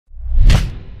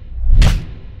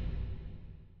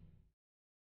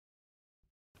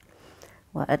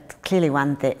Well, it's clearly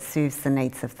one that serves the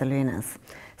needs of the learners.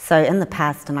 So in the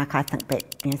past, and like I think back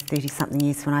 30-something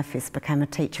years when I first became a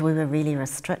teacher, we were really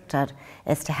restricted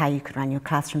as to how you could run your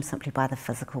classroom simply by the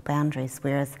physical boundaries,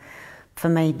 whereas for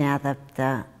me now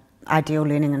the ideal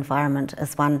learning environment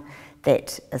is one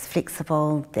that is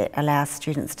flexible, that allows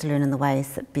students to learn in the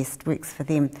ways that best works for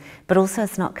them, but also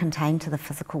is not contained to the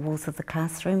physical walls of the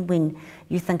classroom. When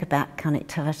you think about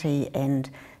connectivity and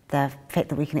the fact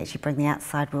that we can actually bring the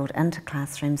outside world into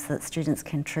classrooms so that students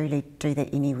can truly do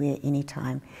that anywhere,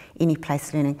 anytime, any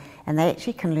place learning, and they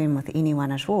actually can learn with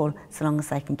anyone at all, so long as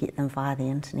they can get them via the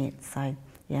internet. So,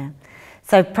 yeah.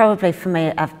 So probably for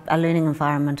me, a learning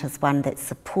environment is one that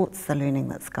supports the learning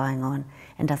that's going on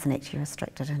and doesn't actually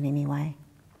restrict it in any way.